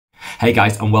Hey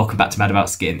guys, and welcome back to Mad About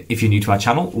Skin. If you're new to our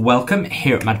channel, welcome.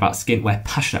 Here at Mad About Skin, we're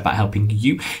passionate about helping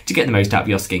you to get the most out of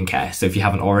your skincare. So if you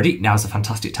haven't already, now's a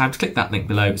fantastic time to click that link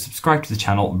below, subscribe to the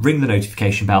channel, ring the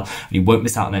notification bell, and you won't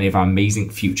miss out on any of our amazing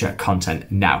future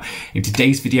content. Now, in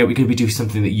today's video, we're going to be doing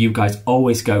something that you guys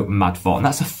always go mad for, and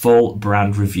that's a full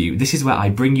brand review. This is where I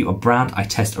bring you a brand, I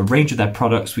test a range of their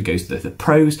products, we go through the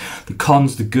pros, the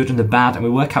cons, the good and the bad, and we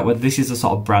work out whether this is the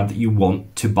sort of brand that you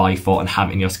want to buy for and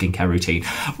have in your skincare routine.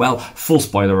 Well, full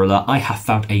spoiler alert, I have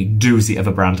found a doozy of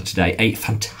a brand today, a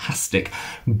fantastic,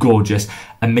 gorgeous,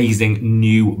 amazing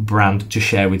new brand to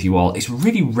share with you all. It's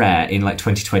really rare in like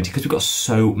 2020 because we've got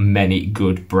so many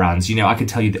good brands. You know, I could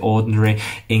tell you The Ordinary,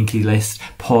 Inky List,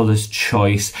 Paula's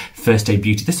Choice, First Aid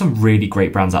Beauty. There's some really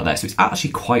great brands out there, so it's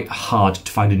actually quite hard to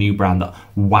find a new brand that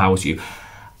wows you.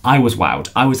 I was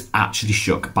wowed. I was actually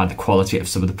shook by the quality of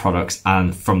some of the products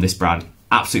and from this brand.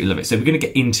 Absolutely love it. So we're going to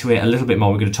get into it a little bit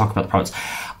more. We're going to talk about the products.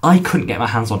 I couldn't get my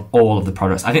hands on all of the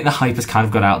products. I think the hype has kind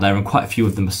of got out there and quite a few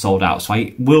of them are sold out. So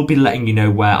I will be letting you know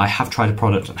where I have tried a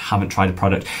product and haven't tried a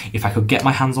product. If I could get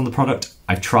my hands on the product,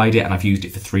 I've tried it and I've used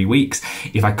it for 3 weeks.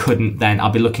 If I couldn't, then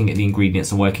I'll be looking at the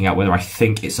ingredients and working out whether I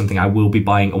think it's something I will be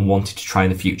buying and wanted to try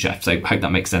in the future. So I hope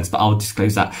that makes sense, but I'll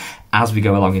disclose that as we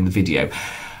go along in the video.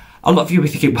 A lot of you will be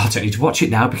thinking, well, I don't need to watch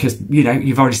it now because, you know,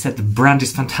 you've already said the brand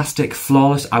is fantastic,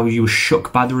 flawless. You were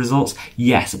shook by the results.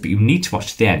 Yes, but you need to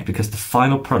watch to the end because the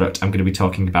final product I'm going to be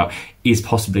talking about is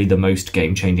possibly the most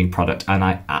game-changing product and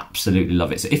I absolutely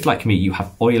love it. So if, like me, you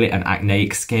have oily and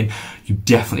acneic skin, you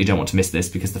definitely don't want to miss this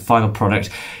because the final product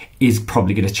is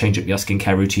probably going to change up your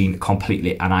skincare routine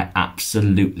completely and I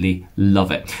absolutely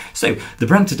love it. So the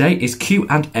brand today is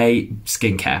Q+A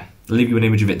Skincare. I'll leave you an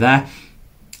image of it there.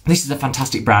 This is a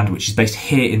fantastic brand which is based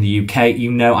here in the UK.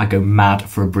 You know I go mad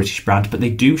for a British brand, but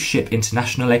they do ship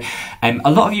internationally.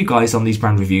 A lot of you guys on these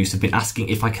brand reviews have been asking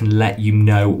if I can let you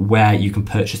know where you can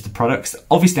purchase the products.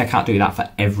 Obviously I can't do that for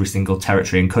every single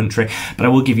territory and country, but I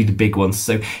will give you the big ones.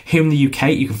 So here in the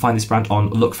UK you can find this brand on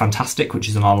Look Fantastic, which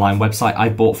is an online website. I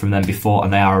bought from them before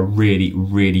and they are really,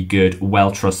 really good,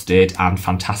 well trusted and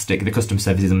fantastic. The customer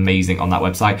service is amazing on that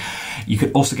website. You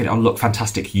could also get it on Look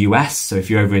Fantastic US. So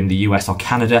if you're over in the US or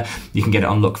Canada, you can get it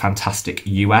on Look Fantastic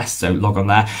US, so log on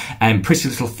there. Pretty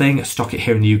Little Thing stock it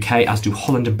here in the UK, as do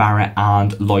Holland & Barrett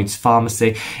and Lloyd's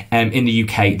Pharmacy. In the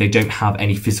UK, they don't have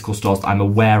any physical stores that I'm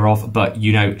aware of, but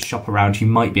you know, shop around, you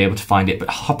might be able to find it, but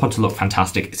hop onto Look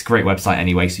Fantastic. It's a great website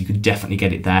anyway, so you could definitely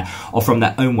get it there or from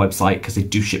their own website because they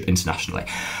do ship internationally.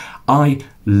 I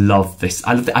love this.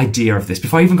 I love the idea of this.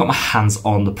 Before I even got my hands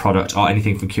on the product or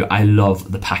anything from Q, I love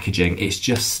the packaging. It's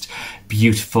just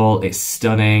beautiful, it's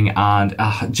stunning, and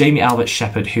Jamie Albert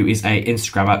Shepherd, who is a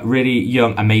Instagrammer, really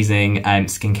young, amazing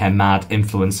skincare mad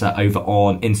influencer over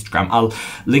on Instagram. I'll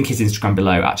link his Instagram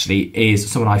below, actually,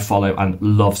 is someone I follow and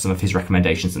love some of his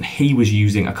recommendations, and he was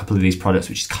using a couple of these products,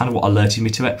 which is kind of what alerted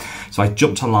me to it. So I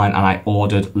jumped online and I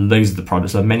ordered loads of the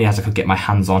products, as many as I could get my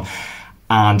hands on.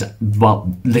 And,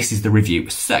 well, this is the review.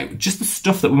 So, just the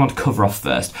stuff that we want to cover off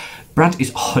first. Brand is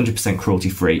 100%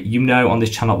 cruelty-free. You know, on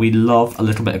this channel, we love a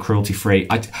little bit of cruelty-free.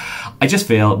 I just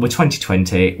feel we're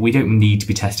 2020, we don't need to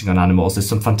be testing on animals. There's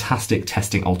some fantastic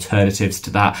testing alternatives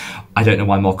to that. I don't know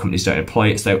why more companies don't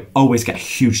employ it, so always get a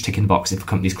huge tick in the box if a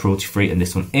company's cruelty-free, and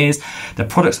this one is. Their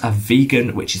products are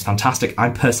vegan, which is fantastic.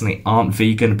 I personally aren't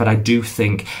vegan, but I do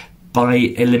think by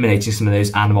eliminating some of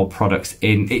those animal products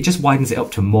it just widens it up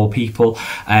to more people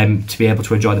to be able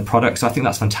to enjoy the product. So I think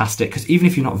that's fantastic because even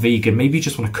if you're not vegan, maybe you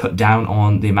just want to cut down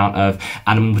on the amount of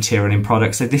animal material in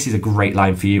products. So this is a great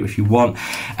line for you if you want.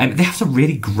 They have some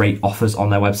really great offers on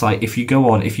their website. If you go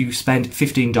on, if you spend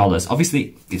 $15,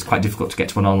 obviously it's quite difficult to get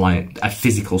to a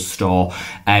physical store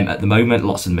at the moment.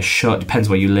 Lots of them are shut. Depends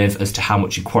where you live as to how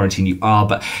much in quarantine you are,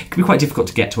 but it can be quite difficult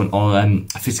to get to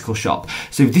a physical shop.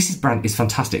 So this brand is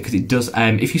fantastic because it does,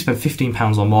 if you spend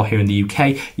 £15 or more here in the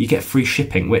UK, you get free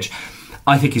shipping, which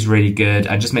I think is really good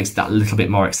and just makes that a little bit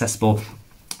more accessible.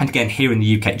 And again, here in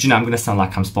the UK, do you know, I'm going to sound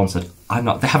like I'm sponsored. I'm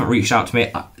not, they haven't reached out to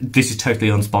me. This is totally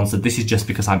unsponsored. This is just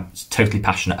because I'm totally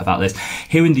passionate about this.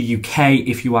 Here in the UK,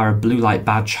 if you are a blue light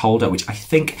badge holder, which I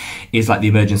think is like the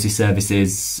emergency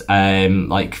services,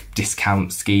 like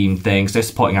discount scheme thing, so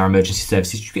supporting our emergency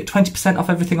services, you get 20% off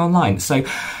everything online. So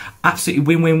absolutely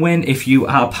win-win-win. If you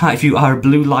are a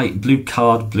blue light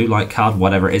card,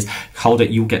 whatever it is, holder,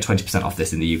 you'll get 20% off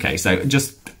this in the UK. So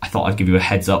I thought I'd give you a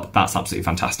heads up. That's absolutely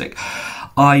fantastic.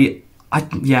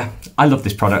 Yeah, I love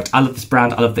this product. I love this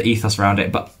brand. I love the ethos around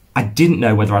it, but I didn't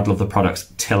know whether I'd love the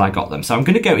products till I got them. So I'm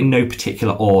going to go in no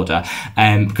particular order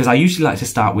because I usually like to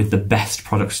start with the best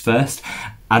products first.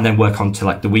 and then work on to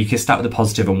like the weakest, start with the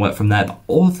positive and work from there. But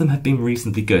all of them have been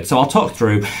reasonably good. So I'll talk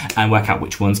through and work out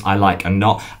which ones I like and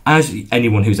not. As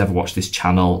anyone who's ever watched this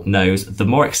channel knows, the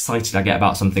more excited I get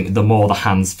about something, the more the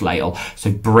hands flail.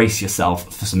 So brace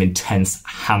yourself for some intense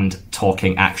hand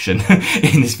talking action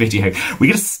in this video. We're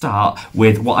going to start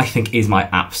with what I think is my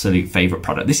absolute favourite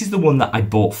product. This is the one that I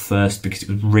bought first because it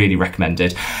was really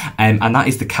recommended, and that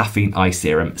is the Caffeine Eye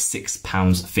Serum,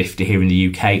 £6.50 here in the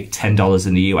UK, $10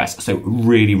 in the US. So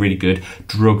really, really good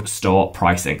drugstore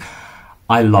pricing.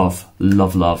 I love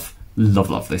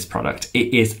this product.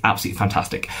 It is absolutely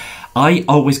fantastic. I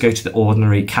always go to the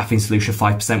Ordinary Caffeine Solution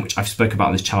 5%, which I've spoken about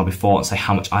on this channel before, and say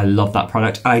how much I love that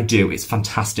product. I do. It's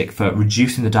fantastic for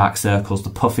reducing the dark circles, the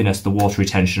puffiness, the water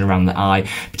retention around the eye.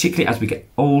 Particularly as we get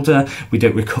older, we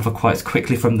don't recover quite as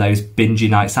quickly from those bingy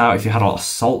nights out. If you had a lot of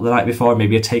salt the night before,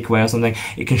 maybe a takeaway or something,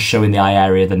 it can show in the eye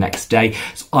area the next day.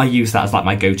 So I use that as like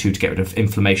my go-to to get rid of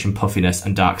inflammation, puffiness,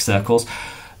 and dark circles.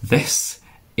 This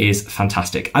is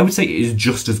fantastic. I would say it is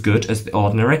just as good as the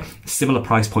Ordinary, similar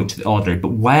price point to the Ordinary, but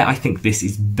where I think this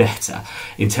is better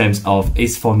in terms of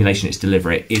its formulation, its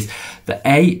delivery, is that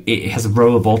it has a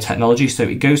rollerball technology, so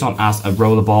it goes on as a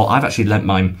rollerball. I've actually lent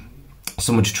mine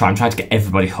someone to try. I'm trying to get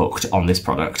everybody hooked on this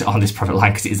product line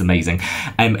because it is amazing.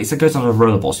 It goes on a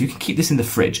rollerball, so you can keep this in the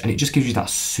fridge and it just gives you that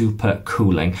super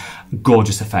cooling,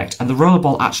 gorgeous effect. And the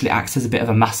rollerball actually acts as a bit of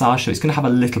a massage, so it's going to have a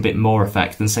little bit more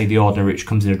effect than say the Ordinary, which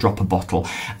comes in a dropper bottle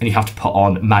and you have to put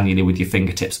on manually with your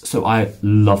fingertips. So I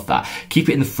love that. Keep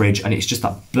it in the fridge and it's just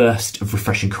that burst of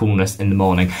refreshing coolness in the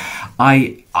morning.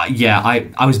 I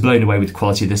was blown away with the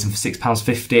quality of this, and for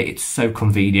 £6.50 it's so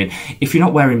convenient. If you're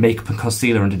not wearing makeup and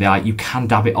concealer under the eye, you can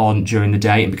dab it on during the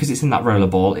day, and because it's in that roller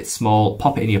ball, it's small,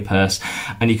 pop it in your purse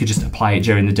and you could just apply it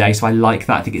during the day. So I like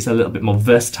that. I think it's a little bit more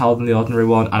versatile than the Ordinary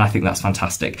one, and I think that's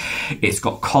fantastic. It's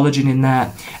got collagen in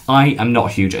there. I am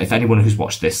not huge, if anyone who's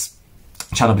watched this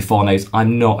channel before knows,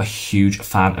 I'm not a huge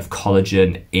fan of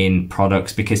collagen in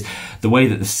products, because the way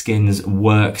that the skins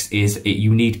works is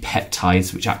you need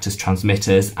peptides which act as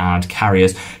transmitters and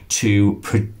carriers to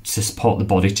support the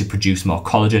body to produce more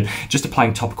collagen. Just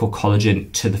applying topical collagen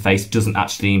to the face doesn't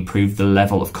actually improve the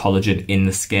level of collagen in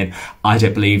the skin. I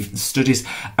don't believe. Studies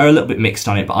are a little bit mixed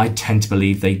on it, but I tend to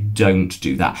believe they don't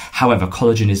do that. However,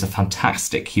 collagen is a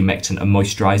fantastic humectant and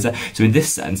moisturizer. So in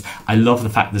this sense, I love the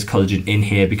fact there's collagen in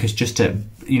here, because just to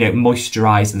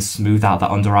moisturize and smooth out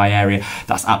that under eye area,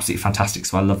 that's absolutely fantastic.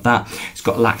 So I love that. It's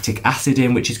got lactic acid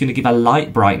in, which is going to give a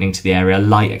light brightening to the area,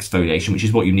 light exfoliation, which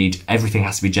is what you need. Everything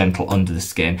has to be gentle under the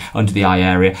skin, under the eye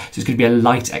area. So it's going to be a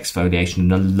light exfoliation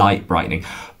and a light brightening.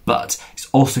 But it's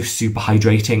also super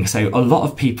hydrating. So a lot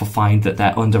of people find that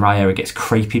their under eye area gets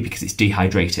crepey because it's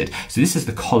dehydrated. So this is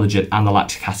the collagen and the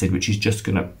lactic acid, which is just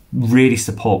going to really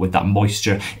support with that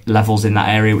moisture levels in that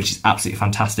area, which is absolutely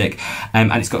fantastic.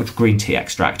 And it's got green tea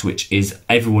extract, which is,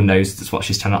 everyone knows that's what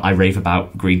she's telling. I rave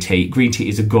about green tea. Green tea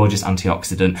is a gorgeous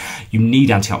antioxidant. You need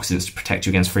antioxidants to protect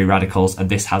you against free radicals, and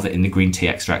this has it in the green tea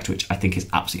extract, which I think is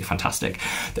absolutely fantastic.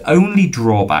 The only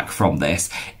drawback from this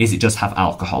is it does have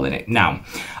alcohol in it. Now,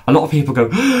 a lot of people go,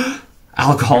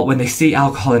 alcohol, when they see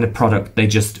alcohol in a product,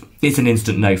 it's an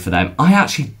instant no for them. I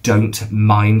actually don't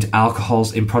mind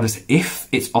alcohols in products if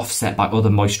it's offset by other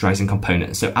moisturizing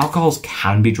components. So alcohols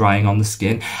can be drying on the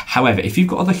skin. However, if you've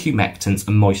got other humectants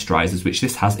and moisturizers, which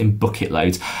this has in bucket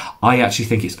loads, I actually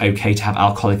think it's okay to have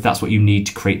alcohol if that's what you need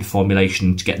to create the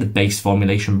formulation, to get the base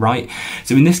formulation right.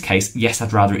 So in this case, yes,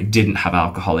 I'd rather it didn't have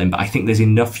alcohol in, but I think there's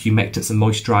enough humectants and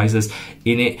moisturizers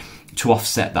in it to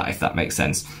offset that, if that makes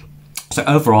sense. So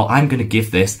overall, I'm going to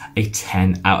give this a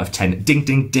 10 out of 10. Ding,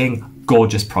 ding, ding.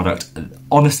 Gorgeous product.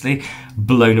 Honestly,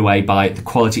 blown away by the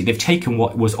quality. They've taken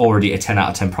what was already a 10 out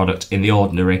of 10 product in the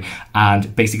Ordinary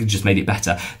and basically just made it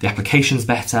better. The application's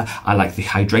better. I like the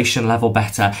hydration level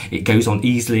better. It goes on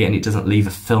easily and it doesn't leave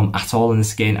a film at all in the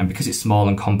skin. And because it's small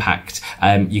and compact,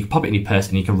 you can pop it in your purse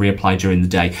and you can reapply during the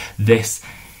day. This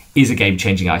is a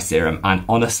game-changing eye serum, and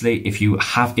honestly, if you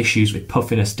have issues with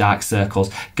puffiness, dark circles,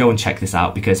 go and check this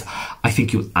out, because I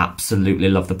think you'll absolutely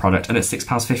love the product. And at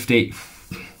 £6.50,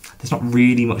 there's not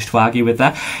really much to argue with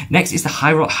there. Next is the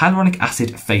hyaluronic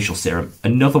acid facial serum,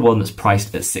 another one that's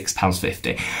priced at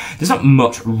 £6.50. There's not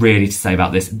much really to say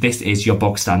about this. This is your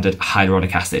bog standard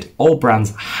hyaluronic acid. All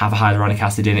brands have hyaluronic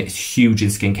acid in it. It's huge in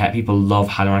skincare. People love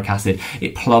hyaluronic acid.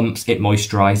 It plumps, it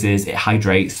moisturizes, it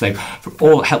hydrates. So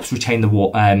it helps retain the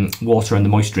water and the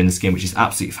moisture in the skin, which is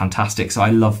absolutely fantastic. So I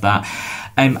love that.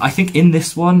 I think in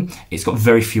this one, it's got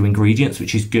very few ingredients,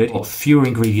 which is good. Or fewer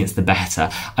ingredients, the better.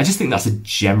 I just think that's a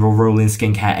general general rule in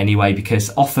skincare anyway,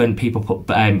 because often people put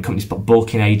companies put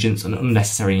bulking agents and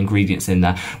unnecessary ingredients in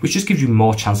there, which just gives you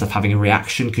more chance of having a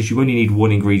reaction, because you only need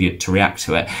one ingredient to react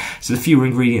to it. So the fewer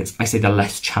ingredients, I say, the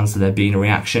less chance of there being a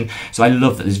reaction. So I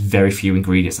love that there's very few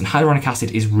ingredients, and hyaluronic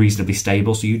acid is reasonably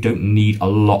stable, so you don't need a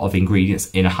lot of ingredients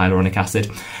in a hyaluronic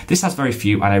acid. This has very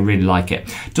few, and I really like it.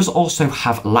 It does also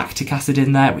have lactic acid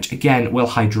in there, which again will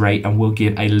hydrate and will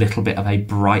give a little bit of a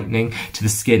brightening to the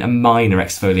skin, a minor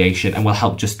exfoliation, and will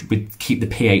help just with keep the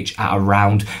pH at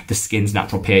around the skin's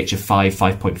natural pH of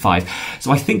 5.5.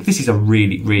 So I think this is a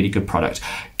really, really good product.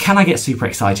 Can I get super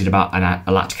excited about a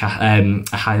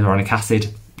hyaluronic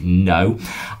acid? No.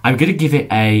 I'm going to give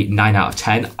it a 9 out of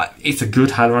 10. It's a good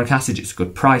hyaluronic acid, it's a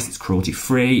good price, it's cruelty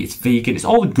free, it's vegan, it's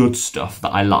all the good stuff that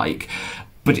I like,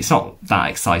 but it's not that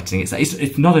exciting.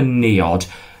 It's not a Neod,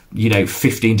 you know,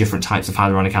 15 different types of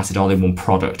hyaluronic acid all in one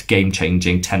product,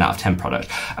 game-changing 10 out of 10 product.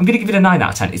 I'm going to give it a 9 out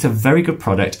of 10. It's a very good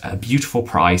product at a beautiful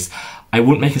price. I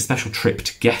wouldn't make a special trip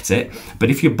to get it, but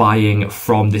if you're buying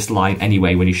from this line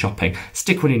anyway when you're shopping,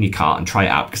 stick one in your cart and try it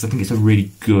out, because I think it's a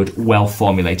really good,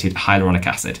 well-formulated hyaluronic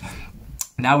acid.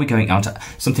 Now we're going on to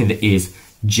something that is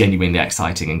genuinely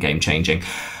exciting and game-changing.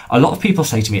 A lot of people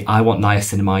say to me, I want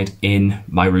niacinamide in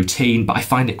my routine, but I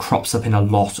find it crops up in a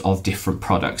lot of different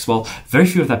products. Well, very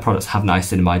few of their products have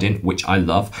niacinamide in, which I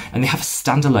love, and they have a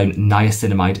standalone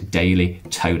niacinamide daily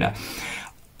toner.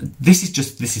 This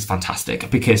is fantastic,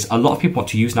 because a lot of people want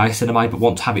to use niacinamide but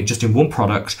want to have it just in one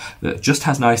product that just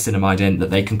has niacinamide in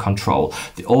that they can control.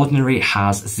 The Ordinary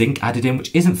has zinc added in, which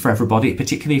isn't for everybody,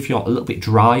 particularly if you're a little bit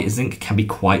dry. Zinc can be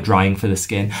quite drying for the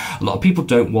skin. A lot of people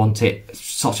don't want it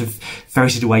sort of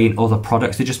ferreted away in other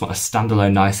products. They just want a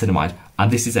standalone niacinamide. And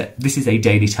this is a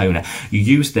daily toner. You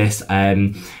use this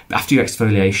after your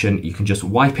exfoliation. You can just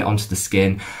wipe it onto the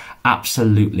skin.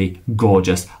 Absolutely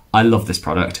gorgeous. I love this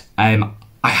product.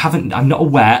 I'm not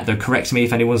aware, though correct me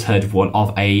if anyone's heard of one,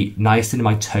 of a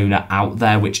niacinamide toner out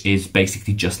there, which is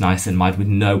basically just niacinamide with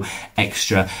no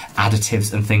extra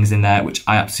additives and things in there, which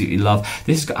I absolutely love.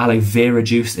 This has got aloe vera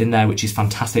juice in there, which is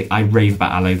fantastic. I rave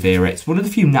about aloe vera. It's one of the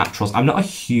few naturals. I'm not a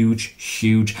huge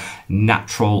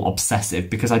natural obsessive,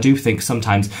 because I do think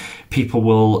sometimes people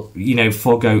will, you know,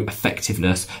 forego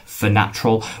effectiveness for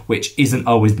natural, which isn't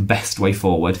always the best way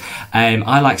forward.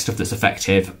 I like stuff that's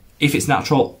effective. If it's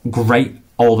natural, great,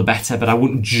 all the better, but I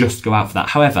wouldn't just go out for that.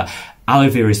 However, aloe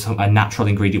vera is a natural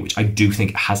ingredient which I do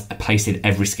think has a place in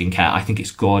every skincare. I think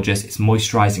it's gorgeous, it's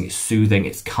moisturising, it's soothing,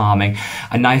 it's calming.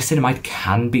 And niacinamide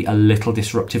can be a little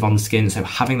disruptive on the skin, so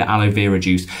having the aloe vera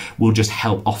juice will just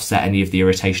help offset any of the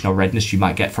irritation or redness you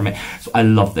might get from it. So I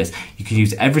love this. You can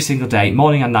use it every single day,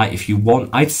 morning and night if you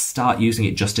want. I'd start using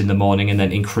it just in the morning and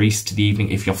then increase to the evening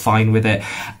if you're fine with it.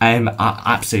 I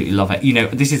absolutely love it. You know,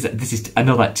 this is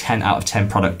another 10 out of 10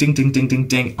 product. Ding, ding, ding, ding,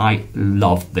 ding. I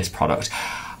love this product.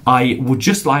 I would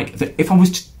just like that, if I was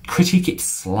to critique it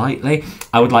slightly,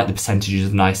 I would like the percentages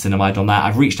of niacinamide on that.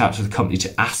 I've reached out to the company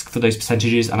to ask for those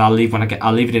percentages, and I'll leave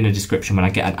it in a description when I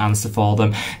get an answer for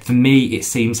them. For me, it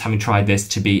seems, having tried this,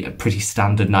 to be a pretty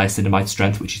standard niacinamide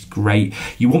strength, which is great.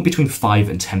 You want between 5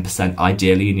 and 10%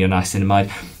 ideally in your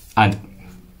niacinamide, and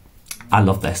I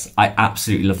love this. I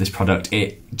absolutely love this product.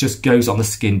 It just goes on the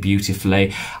skin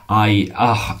beautifully.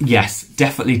 Yes,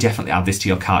 definitely add this to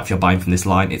your cart if you're buying from this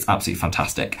line. It's absolutely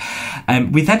fantastic.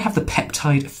 We then have the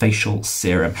Peptide Facial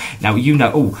Serum. Now, you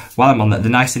know, while I'm on that, the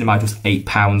niacinamide was £8,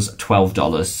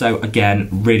 $12. So again,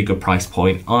 really good price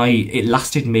point. It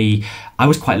lasted me, I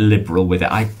was quite liberal with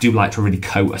it. I do like to really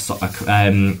coat a soak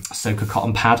a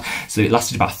cotton pad. So it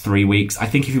lasted about 3 weeks. I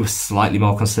think if you were slightly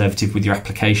more conservative with your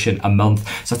application, a month.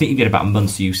 So I think you get about a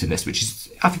month's use in this, which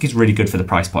is, I think, is really good for the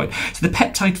price point. So the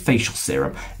Peptide Facial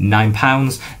Serum,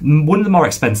 £9. One of the more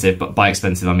expensive, but by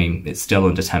expensive I mean it's still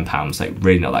under £10, so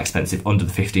really not that expensive, under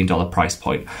the $15 price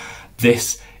point.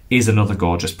 This is another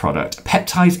gorgeous product.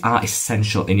 Peptides are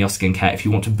essential in your skincare if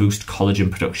you want to boost collagen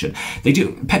production.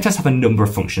 Peptides have a number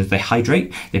of functions. They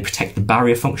hydrate, they protect the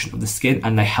barrier function of the skin,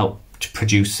 and they help to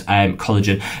produce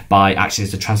collagen by acting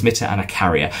as a transmitter and a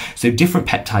carrier. So different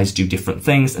peptides do different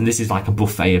things, and this is like a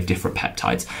buffet of different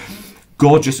peptides.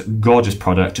 Gorgeous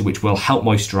product which will help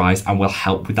moisturize and will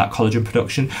help with that collagen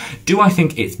production. Do I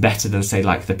think it's better than, say,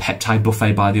 like the Peptide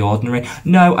Buffet by The Ordinary?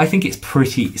 No, I think it's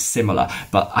pretty similar,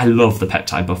 but I love the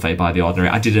Peptide Buffet by The Ordinary.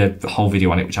 I did a whole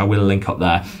video on it, which I will link up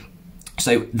there.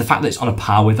 So the fact that it's on a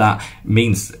par with that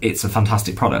means it's a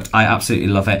fantastic product. I absolutely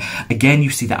love it. Again,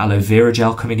 you see the aloe vera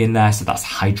gel coming in there, so that's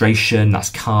hydration, that's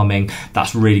calming,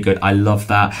 that's really good. I love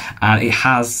that. And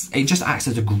it just acts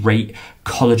as a great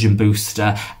collagen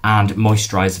booster and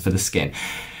moisturizer for the skin.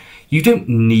 You don't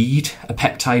need a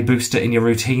peptide booster in your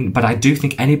routine, but I do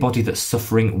think anybody that's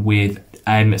suffering with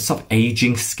sort of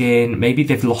aging skin, maybe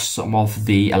they've lost some of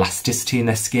the elasticity in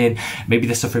their skin, maybe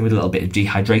they're suffering with a little bit of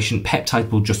dehydration.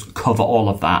 Peptide will just cover all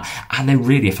of that, and they're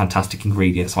really a fantastic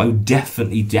ingredient. So I would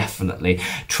definitely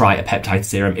try a peptide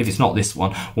serum. If it's not this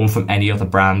one from any other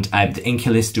brand. The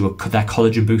Q+A their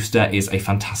collagen booster is a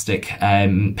fantastic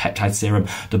peptide serum.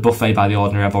 The Buffet by The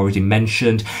Ordinary I've already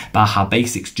mentioned. Baha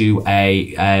Basics do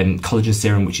a collagen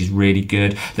serum, which is really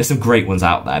good. There's some great ones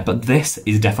out there, but this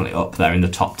is definitely up there in the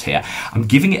top tier. I'm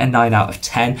giving it a 9 out of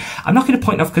 10. I'm not going to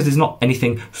point off because there's not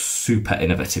anything super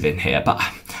innovative in here, but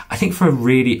I think for a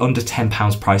really under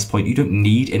 £10 price point, you don't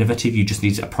need innovative, you just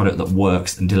need a product that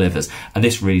works and delivers, and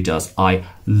this really does. I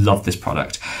love this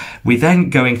product. We're then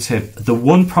going to the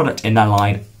one product in their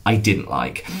line I didn't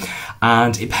like,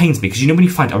 and it pains me because, you know, when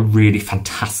you find a really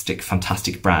fantastic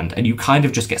brand and you kind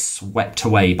of just get swept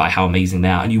away by how amazing they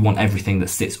are, and you want everything that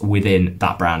sits within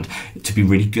that brand to be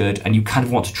really good, and you kind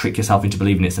of want to trick yourself into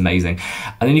believing it's amazing,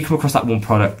 and then you come across that one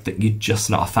product that you're just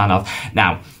not a fan of.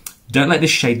 Now, don't let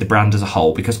this shade the brand as a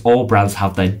whole, because all brands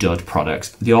have their dud products.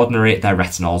 The Ordinary, their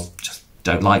retinols, just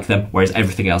don't like them, whereas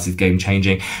everything else is game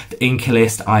changing. The Q+A,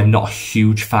 I'm not a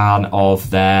huge fan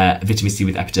of their vitamin C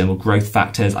with epidermal growth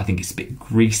factors. I think it's a bit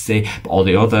greasy, but all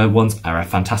the other ones are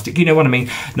fantastic. You know what I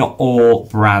mean? Not all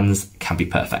brands can be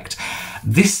perfect.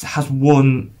 This has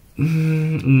one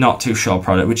not too sure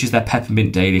product, which is their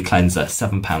Peppermint Daily Cleanser,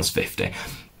 £7.50.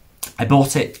 I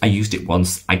bought it, I used it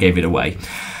once, I gave it away.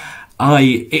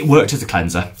 It worked as a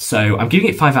cleanser, so I'm giving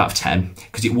it 5 out of 10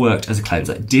 because it worked as a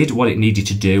cleanser. It did what it needed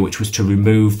to do, which was to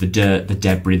remove the dirt, the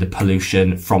debris, the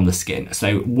pollution from the skin. So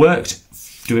it worked,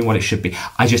 doing what it should be.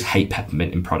 I just hate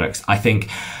peppermint in products. I think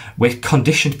we're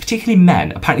conditioned, particularly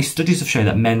men. Apparently studies have shown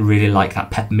that men really like that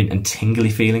peppermint and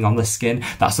tingly feeling on their skin.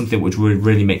 That's something which would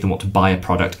really make them want to buy a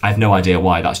product. I have no idea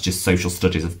why, that's just social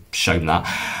studies have shown that.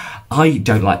 I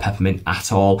don't like peppermint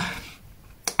at all.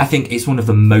 I think it's one of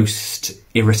the most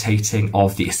irritating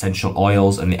of the essential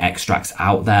oils and the extracts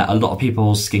out there. A lot of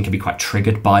people's skin can be quite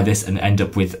triggered by this and end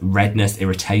up with redness,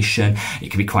 irritation. It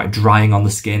can be quite drying on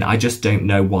the skin. I just don't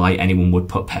know why anyone would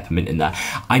put peppermint in there.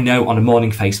 I know on a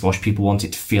morning face wash, people want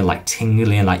it to feel like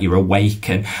tingly and like you're awake,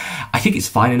 and I think it's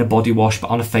fine in a body wash, but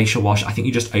on a facial wash, I think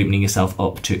you're just opening yourself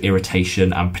up to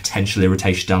irritation and potential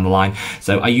irritation down the line.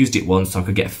 So I used it once so I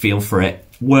could get a feel for it.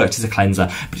 Worked as a cleanser,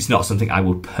 but it's not something I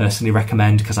would personally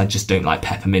recommend because I just don't like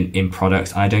peppermint in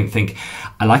products. I don't think,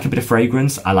 I like a bit of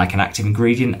fragrance, I like an active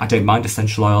ingredient, I don't mind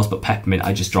essential oils, but peppermint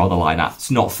I just draw the line at. It's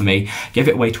not for me. Give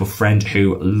it away to a friend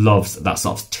who loves that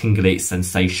sort of tingly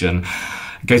sensation,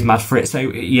 goes mad for it. So,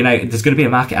 you know, there's going to be a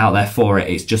market out there for it.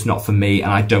 It's just not for me,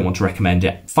 and I don't want to recommend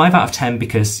it. 5 out of 10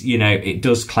 because, you know, it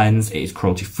does cleanse, it is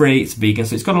cruelty free, it's vegan,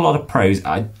 so it's got a lot of pros.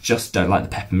 I just don't like the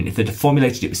peppermint. If they'd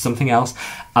formulated it with something else,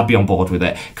 I'd be on board with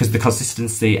it because the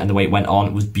consistency and the way it went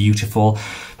on was beautiful.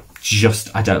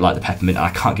 Just, I don't like the peppermint, and I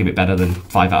can't give it better than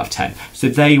 5 out of 10. So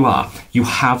there you are. You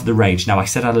have the range. Now, I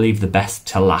said I'd leave the best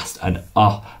to last, and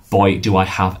oh boy, do I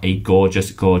have a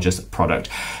gorgeous product.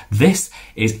 This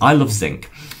is, I love zinc.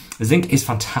 Zinc is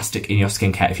fantastic in your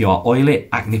skincare if you are oily,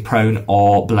 acne prone,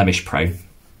 or blemish prone.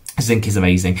 Zinc is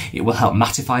amazing. It will help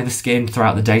mattify the skin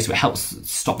throughout the day, so it helps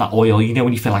stop that oil. You know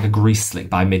when you feel like a grease slick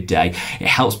by midday? It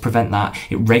helps prevent that.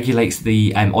 It regulates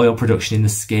the oil production in the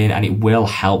skin, and it will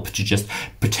help to just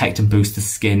protect and boost the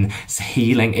skin's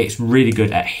healing. It's really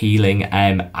good at healing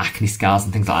acne scars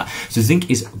and things like that. So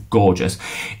zinc is gorgeous.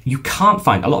 You can't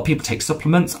find, a lot of people take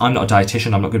supplements. I'm not a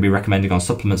dietitian, I'm not going to be recommending on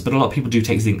supplements, but a lot of people do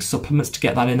take zinc supplements to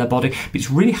get that in their body. But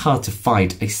it's really hard to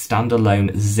find a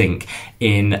standalone zinc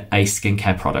in a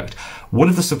skincare product. One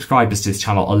of the subscribers to this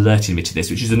channel alerted me to this,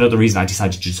 which is another reason I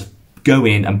decided to just go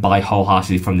in and buy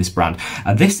wholeheartedly from this brand.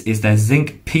 And this is their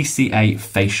Zinc PCA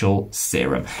Facial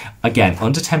Serum. Again,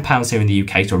 under £10 here in the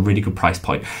UK, so a really good price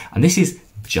point. And this is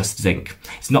just zinc.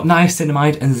 It's not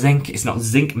niacinamide and zinc. It's not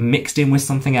zinc mixed in with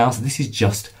something else. This is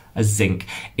just a zinc.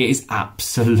 It is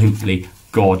absolutely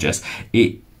gorgeous.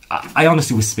 I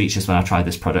honestly was speechless when I tried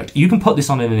this product. You can put this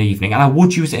on in an evening, and I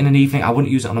would use it in an evening. I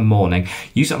wouldn't use it on a morning.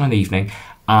 Use it on an evening,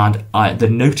 and the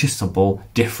noticeable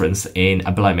difference in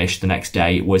a blemish the next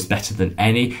day was better than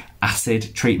any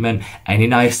acid treatment, any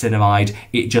niacinamide.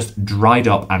 It just dried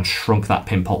up and shrunk that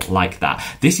pimple like that.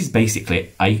 This is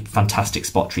basically a fantastic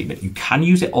spot treatment. You can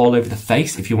use it all over the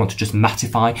face if you want to just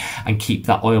mattify and keep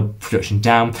that oil production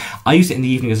down. I use it in the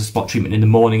evening as a spot treatment, in the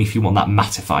morning if you want that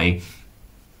mattifying.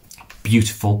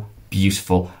 Beautiful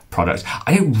product.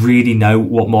 I don't really know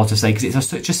what more to say because it's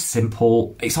such a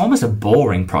simple, it's almost a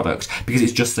boring product because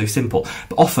it's just so simple.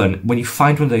 But often when you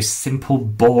find one of those simple,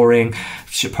 boring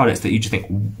products that you just think,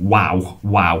 wow,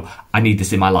 I need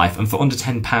this in my life. And for under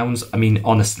 £10, I mean,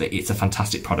 honestly, it's a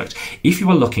fantastic product. If you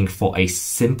are looking for a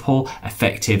simple,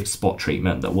 effective spot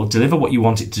treatment that will deliver what you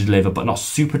want it to deliver, but not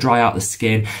super dry out the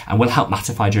skin and will help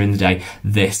mattify during the day,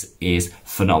 this is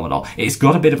phenomenal. It's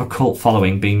got a bit of a cult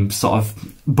following, being sort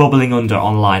of bubbling under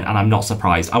online, and I'm not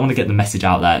surprised. I want to get the message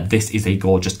out there. This is a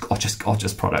gorgeous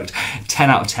product. 10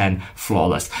 out of 10,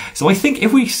 flawless. So I think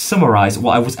if we summarize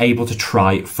what I was able to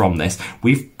try from this,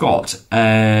 we've got 3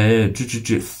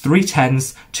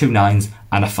 10s, 2 9s,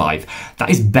 and a 5. That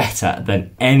is better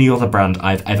than any other brand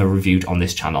I've ever reviewed on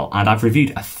this channel, and I've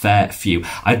reviewed a fair few.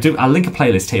 I'll link a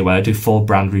playlist here where I do 4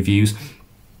 brand reviews.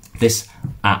 This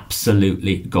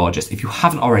absolutely gorgeous. If you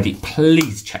haven't already,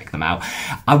 please check them out.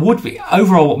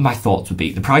 Overall, what my thoughts would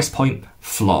be: the price point,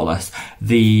 flawless.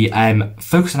 The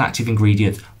focus on active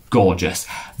ingredients, gorgeous.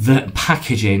 The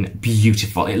packaging,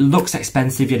 beautiful. It looks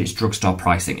expensive, yet it's drugstore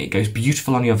pricing. It goes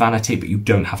beautiful on your vanity, but you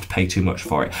don't have to pay too much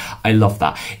for it. I love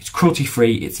that. It's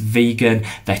cruelty-free, it's vegan,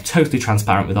 they're totally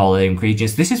transparent with all the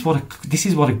ingredients. This is what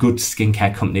a good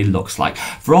skincare company looks like.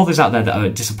 For all those out there that are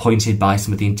disappointed by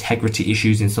some of the integrity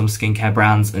issues in some skincare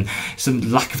brands and some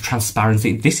lack of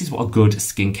transparency, this is what a good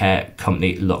skincare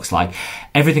company looks like.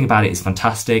 Everything about it is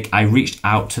fantastic. I reached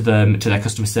out to them, to their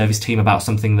customer service team, about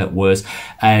something that was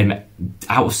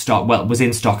out of stock. Well, it was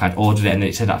in stock. I'd ordered it and then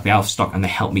it turned out to be out of stock, and they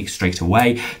helped me straight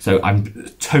away. So I'm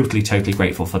totally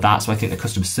grateful for that. So I think the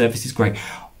customer service is great.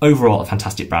 Overall, a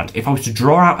fantastic brand. If I was to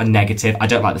draw out a negative, I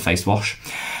don't like the face wash.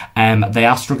 They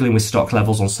are struggling with stock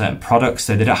levels on certain products,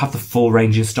 so they don't have the full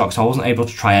range in stock, so I wasn't able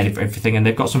to try everything, and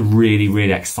they've got some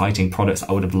really exciting products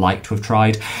I would have liked to have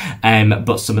tried,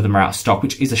 but some of them are out of stock,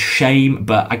 which is a shame,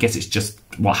 but I guess it's just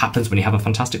what happens when you have a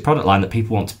fantastic product line that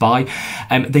people want to buy.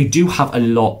 They do have a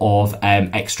lot of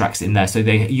extracts in there, so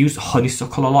they use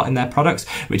honeysuckle a lot in their products,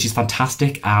 which is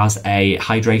fantastic as a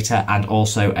hydrator and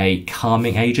also a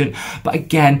calming agent. But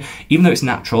again, even though it's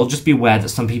natural, just be aware that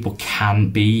some people can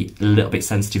be a little bit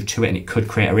sensitive to it and it could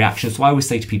create a reaction. So I always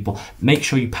say to people, make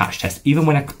sure you patch test, even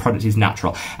when a product is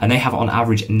natural. And they have on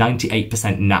average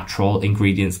 98% natural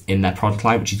ingredients in their product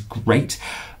line, which is great.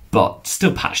 But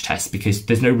still patch test, because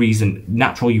there's no reason.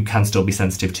 Natural you can still be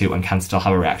sensitive to and can still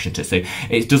have a reaction to. So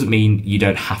it doesn't mean you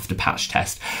don't have to patch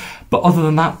test. But other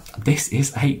than that, this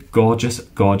is a gorgeous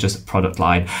product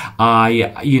line.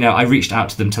 I reached out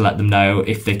to them to let them know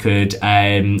if they could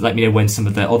let me know when some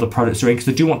of the other products are in, because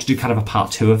I do want to do kind of a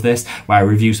part 2 of this where I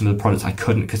review some of the products I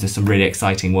couldn't, because there's some really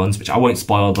exciting ones, which I won't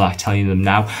spoil by telling them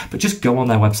now, but just go on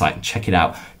their website and check it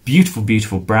out.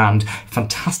 Beautiful brand,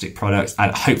 fantastic products,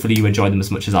 and hopefully you enjoy them as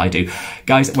much as I do.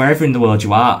 Guys, wherever in the world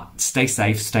you are, stay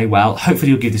safe, stay well. Hopefully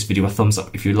you'll give this video a thumbs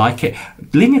up if you like it.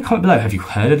 Leave me a comment below. Have you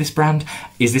heard of this brand?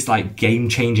 Is this like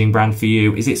game-changing brand for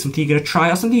you? Is it something you're going to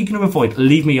try or something you're going to avoid?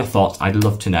 Leave me your thoughts. I'd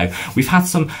love to know. We've had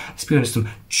some, let's be honest, some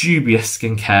dubious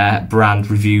skincare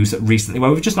brand reviews recently where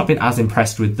we've just not been as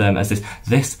impressed with them as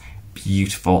this.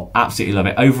 Beautiful, absolutely love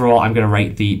it. Overall, I'm going to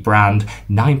rate the brand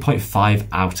 9.5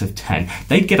 out of 10.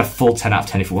 They'd get a full 10 out of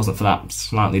 10 if it wasn't for that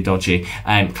slightly dodgy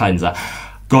cleanser.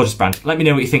 Gorgeous brand. Let me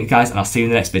know what you think, guys, and I'll see you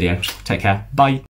in the next video. Take care. Bye.